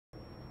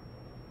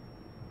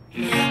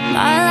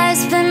My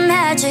life's been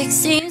magic,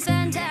 seems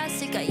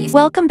fantastic.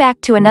 Welcome back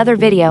to another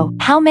video.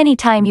 How many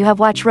times you have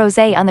watched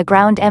ROSÉ on the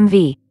Ground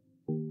MV?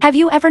 Have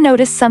you ever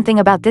noticed something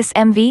about this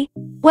MV?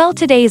 Well,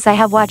 today's I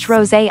have watched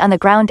ROSÉ on the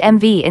Ground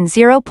MV in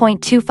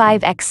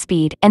 0.25x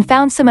speed and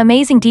found some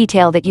amazing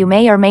detail that you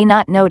may or may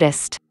not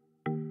noticed.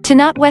 To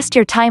not waste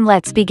your time,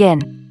 let's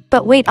begin.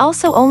 But wait,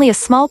 also only a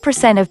small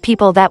percent of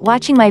people that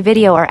watching my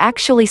video are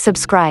actually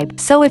subscribed,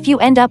 so if you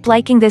end up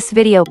liking this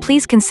video,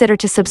 please consider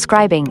to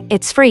subscribing.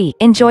 It's free.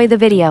 Enjoy the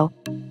video.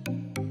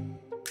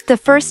 The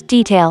first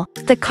detail,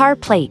 the car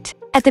plate.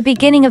 At the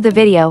beginning of the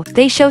video,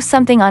 they show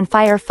something on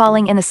fire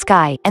falling in the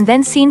sky, and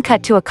then scene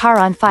cut to a car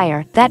on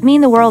fire. That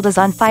mean the world is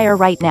on fire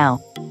right now.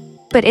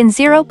 But in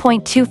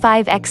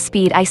 0.25x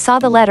speed I saw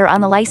the letter on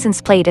the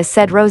license plate as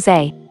said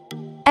ROSÉ.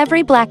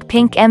 Every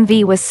Blackpink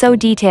MV was so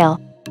detailed.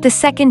 The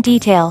second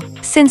detail,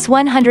 since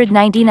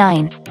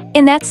 199.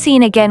 In that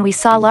scene again we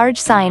saw large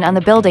sign on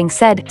the building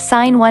said,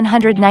 sign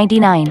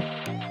 199.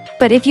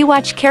 But if you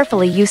watch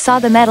carefully you saw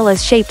the metal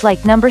is shaped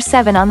like number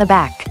 7 on the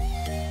back.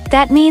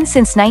 That means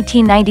since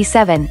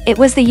 1997, it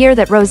was the year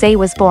that ROSÉ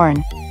was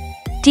born.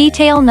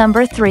 Detail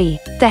number 3,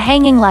 the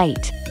hanging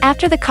light.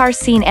 After the car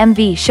scene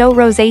MV show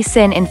ROSÉ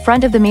sin in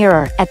front of the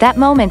mirror, at that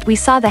moment we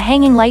saw the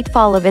hanging light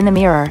fall of in the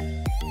mirror.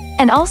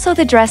 And also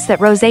the dress that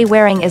ROSÉ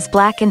wearing is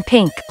black and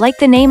pink, like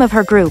the name of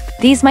her group.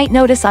 These might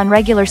notice on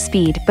regular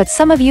speed, but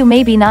some of you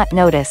maybe not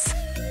notice.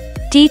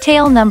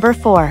 Detail number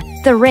 4,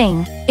 the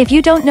ring. If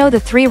you don't know the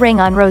 3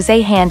 ring on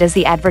ROSÉ hand is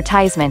the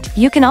advertisement,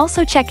 you can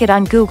also check it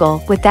on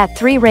Google. With that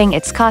 3 ring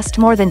it's cost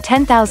more than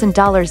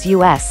 $10,000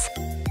 US.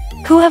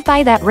 Who have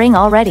buy that ring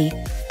already?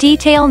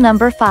 Detail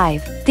number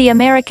 5, the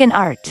American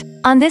art.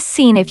 On this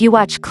scene if you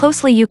watch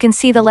closely you can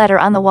see the letter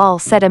on the wall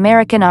said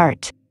American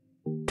art.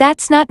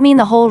 That's not mean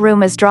the whole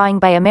room is drawing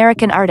by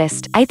American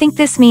artist. I think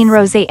this mean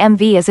ROSÉ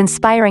MV is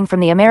inspiring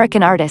from the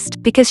American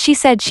artist, because she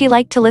said she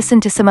liked to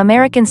listen to some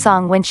American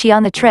song when she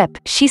on the trip.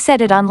 She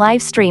said it on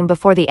live stream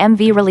before the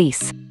MV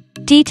release.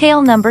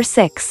 Detail number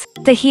 6,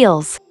 the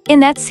heels.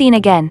 In that scene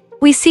again,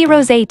 we see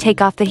ROSÉ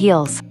take off the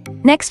heels.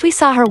 Next we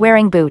saw her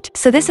wearing boot,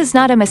 so this is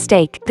not a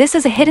mistake, this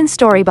is a hidden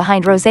story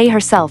behind ROSÉ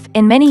herself.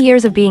 In many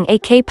years of being a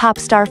K-pop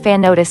star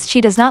fan noticed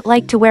she does not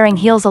like to wearing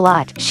heels a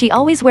lot, she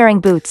always wearing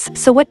boots.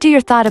 So what do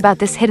your thought about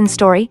this hidden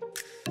story?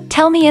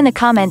 Tell me in the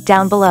comment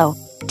down below.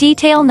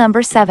 Detail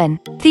number 7,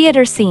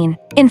 theater scene.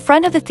 In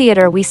front of the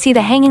theater we see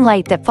the hanging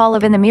light that fall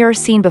of in the mirror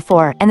scene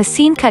before, and the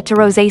scene cut to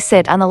ROSÉ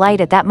sit on the light.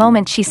 At that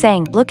moment she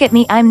sang, look at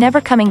me, I'm never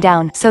coming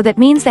down, so that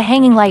means the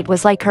hanging light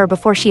was like her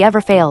before she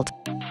ever failed.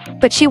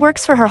 But she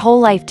works for her whole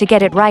life to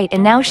get it right,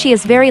 and now she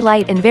is very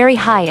light and very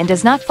high and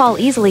does not fall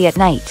easily at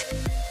night.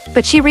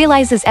 But she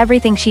realizes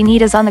everything she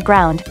need is on the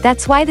ground,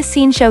 that's why the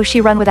scene show she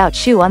run without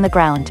shoe on the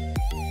ground.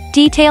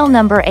 Detail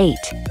number 8,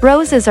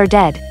 roses are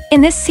dead.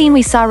 In this scene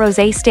we saw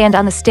ROSÉ stand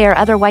on the stair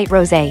other white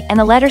ROSÉ, and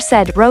the letter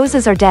said,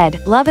 roses are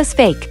dead, love is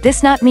fake.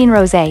 This not mean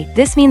ROSÉ,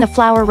 this mean the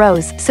flower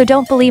rose, so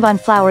don't believe on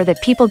flower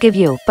that people give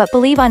you, but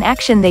believe on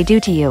action they do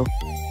to you.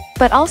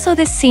 But also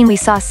this scene we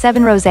saw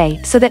 7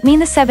 ROSÉ, so that mean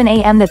the 7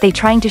 AM that they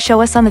trying to show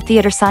us on the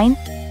theater sign?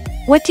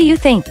 What do you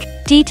think?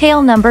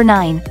 Detail number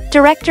 9,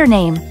 director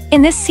name.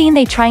 In this scene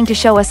they trying to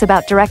show us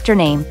about director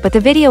name, but the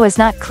video is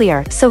not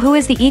clear, so who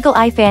is the eagle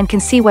eye fan can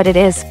see what it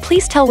is.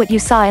 Please tell what you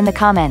saw in the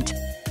comment.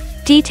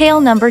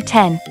 Detail number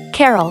 10,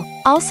 Carol.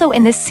 Also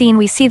in this scene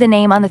we see the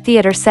name on the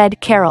theater said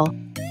Carol.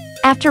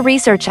 After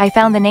research I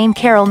found the name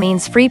Carol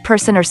means free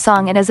person or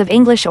song and is of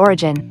English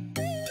origin.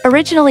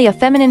 Originally a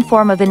feminine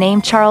form of the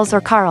name Charles or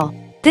Carl.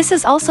 This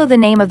is also the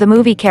name of the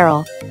movie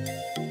Carol.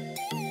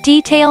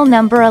 Detail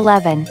number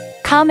 11,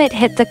 comet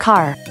hit the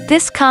car.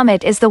 This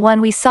comet is the one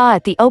we saw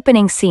at the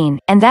opening scene,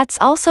 and that's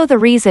also the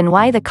reason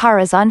why the car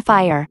is on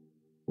fire.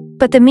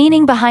 But the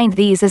meaning behind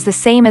these is the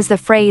same as the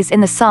phrase in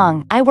the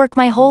song, I work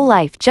my whole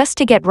life just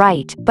to get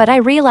right, but I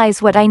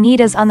realize what I need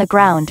is on the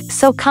ground,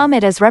 so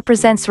comet as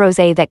represents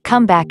ROSÉ that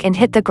come back and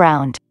hit the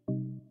ground.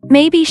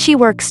 Maybe she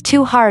works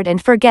too hard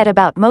and forget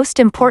about most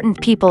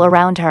important people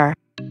around her.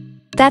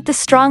 That the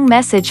strong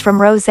message from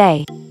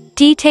ROSÉ.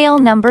 Detail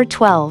number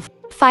 12,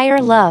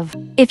 fire love.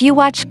 If you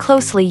watch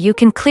closely you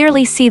can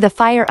clearly see the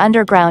fire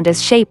underground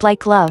is shaped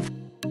like love.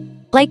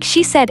 Like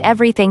she said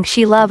everything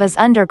she love is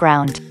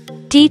underground.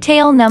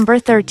 Detail number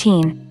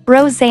 13,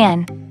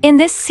 Roseanne. In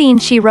this scene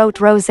she wrote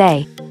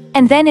ROSÉ.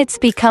 And then it's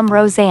become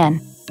Roseanne.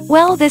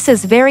 Well, this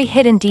is very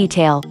hidden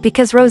detail,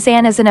 because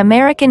Roseanne is an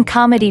American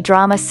comedy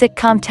drama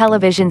sitcom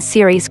television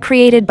series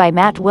created by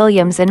Matt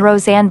Williams and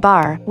Roseanne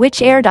Barr,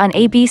 which aired on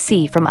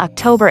ABC from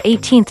October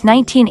 18,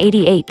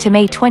 1988 to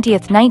May 20,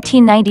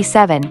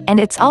 1997, and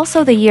it's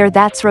also the year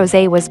that's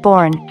ROSÉ was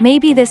born.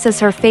 Maybe this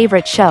is her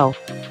favorite show.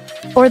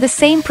 Or the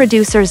same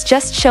producers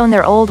just shown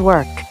their old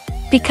work.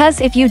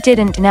 Because if you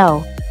didn't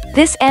know,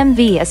 this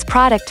MV is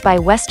product by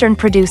Western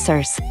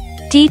producers.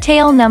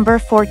 Detail number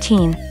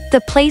 14,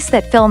 the place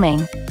that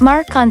filming.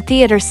 Mark on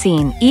theater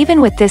scene.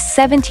 Even with this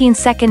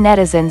 17-second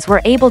netizens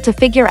were able to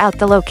figure out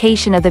the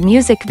location of the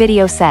music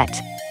video set.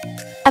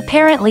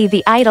 Apparently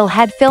the idol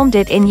had filmed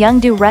it in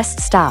Yeongdo rest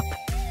stop.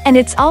 And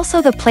it's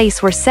also the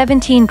place where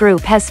 17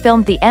 Group has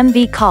filmed the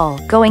MV Call,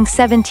 Going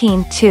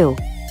 17 too.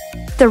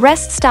 The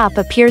rest stop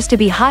appears to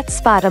be hot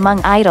spot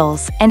among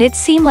idols, and it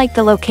seemed like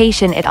the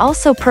location it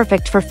also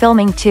perfect for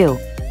filming too.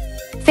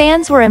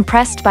 Fans were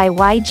impressed by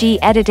YG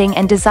editing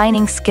and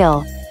designing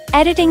skill.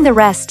 Editing the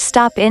rest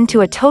stop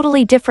into a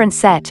totally different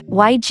set.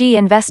 YG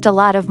invest a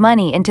lot of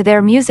money into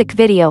their music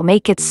video,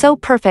 make it so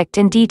perfect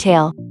in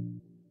detail.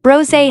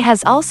 ROSÉ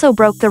has also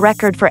broke the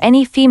record for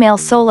any female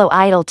solo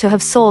idol to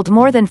have sold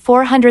more than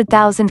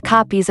 400,000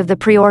 copies of the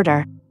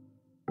pre-order.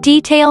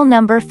 Detail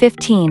number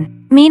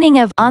 15. Meaning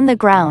of On the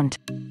Ground.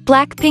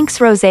 Blackpink's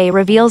ROSÉ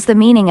reveals the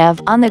meaning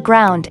of On the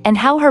Ground and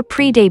how her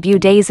pre-debut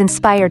days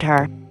inspired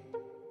her.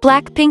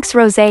 Blackpink's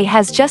ROSÉ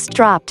has just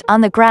dropped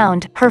On the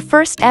Ground, her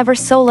first ever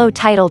solo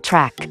title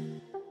track.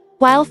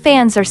 While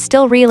fans are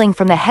still reeling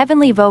from the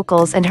heavenly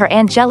vocals and her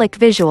angelic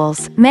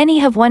visuals, many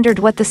have wondered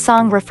what the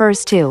song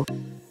refers to.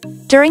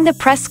 During the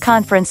press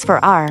conference for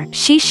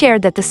she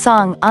shared that the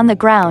song On the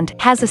Ground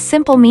has a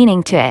simple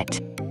meaning to it.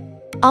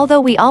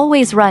 Although we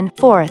always run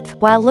forth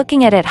while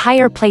looking at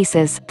higher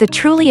places, the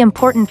truly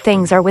important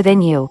things are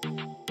within you.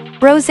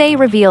 ROSÉ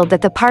revealed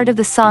that the part of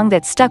the song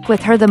that stuck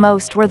with her the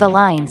most were the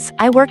lines,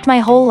 "I worked my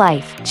whole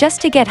life,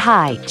 just to get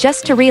high,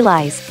 just to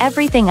realize,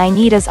 everything I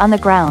need is on the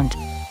ground."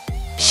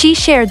 She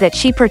shared that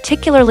she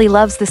particularly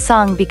loves the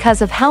song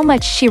because of how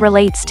much she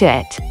relates to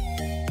it.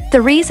 The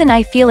reason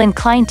I feel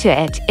inclined to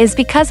it is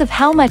because of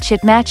how much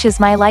it matches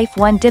my life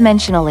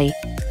one-dimensionally.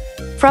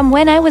 From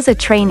when I was a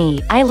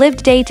trainee, I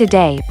lived day to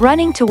day,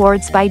 running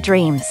towards my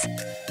dreams.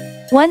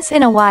 Once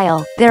in a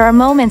while, there are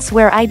moments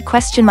where I'd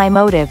question my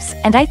motives,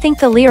 and I think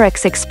the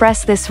lyrics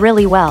express this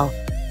really well.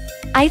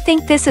 I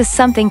think this is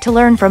something to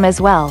learn from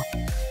as well.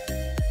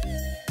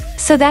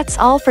 So that's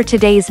all for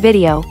today's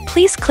video.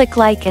 Please click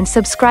like and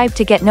subscribe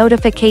to get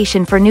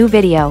notification for new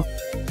video.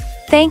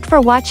 Thank for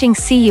watching.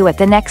 See you at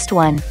the next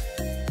one.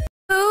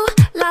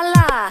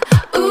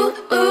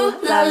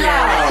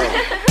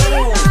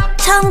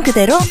 처음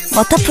그대로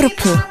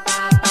워터프루프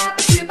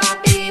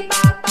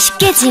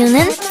쉽게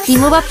지우는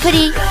리무버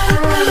프리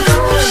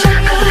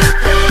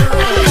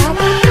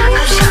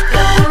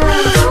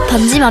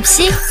번짐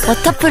없이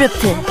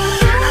워터프루프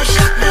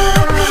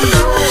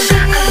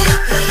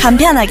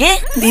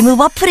간편하게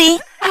리무버 프리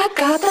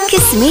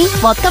키스미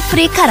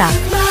워터프리 카라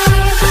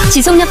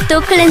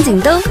지속력도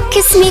클렌징도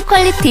키스미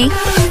퀄리티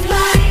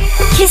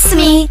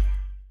키스미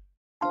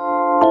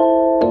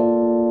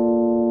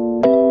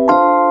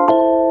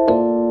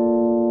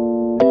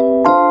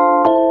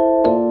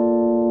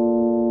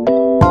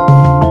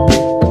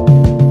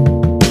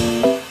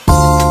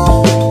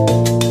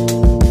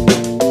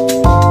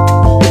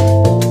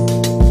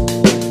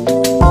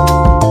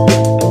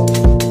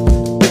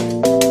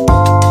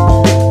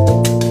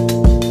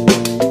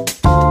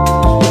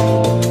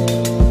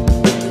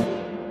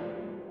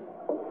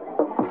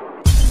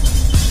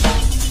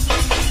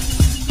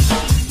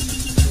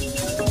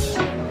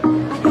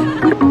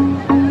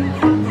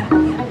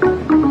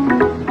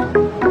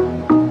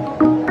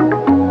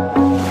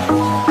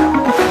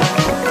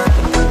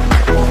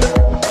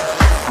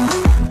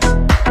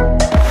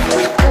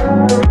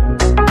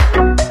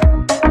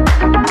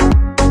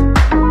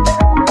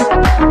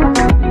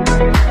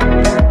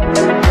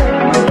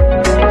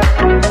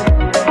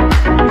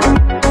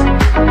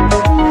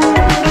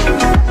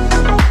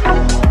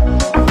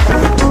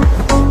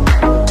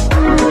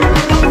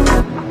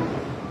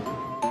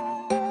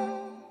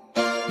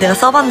내가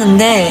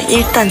써봤는데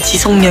일단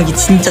지속력이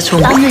진짜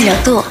좋은 것 땀 같아요.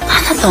 흘려도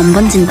하나도 안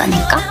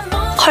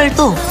번진다니까?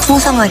 컬도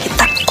풍성하게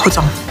딱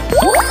고정.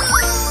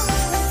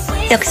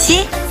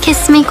 역시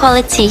키스미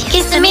퀄리티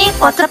키스미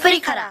워터프리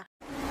카라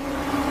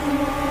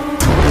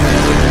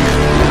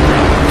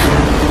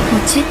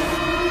뭐지?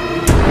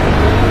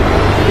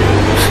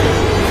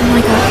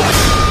 오마이갓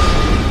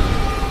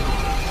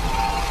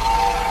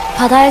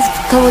바다에서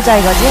붙어보자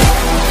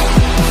이거지?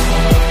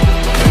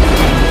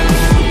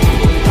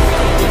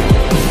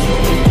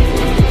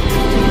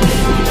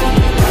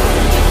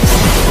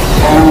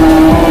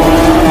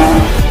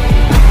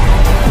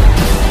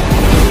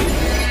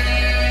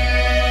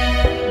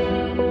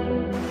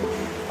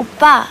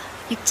 오빠,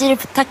 육지를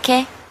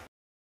부탁해.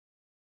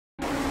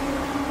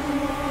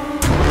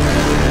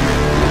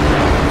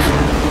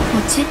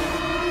 뭐지?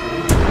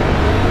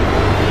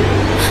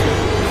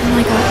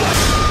 오마이갓.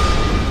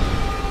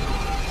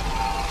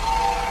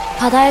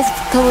 바다에서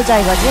붙어보자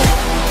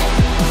이거지?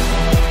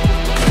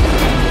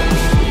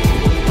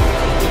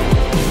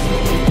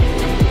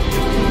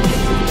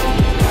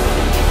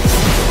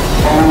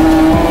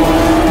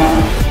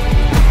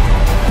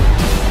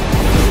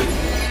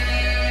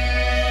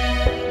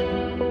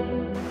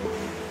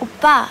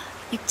 오빠,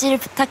 육지를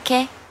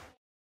부탁해.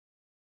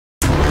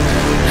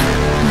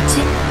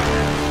 뭐지?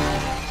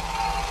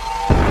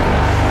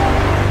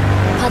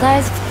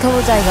 바다에서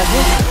붙어보자 이거지?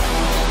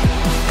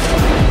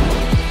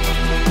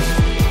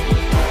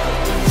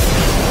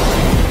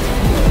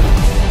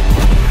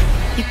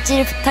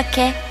 육지를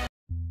부탁해.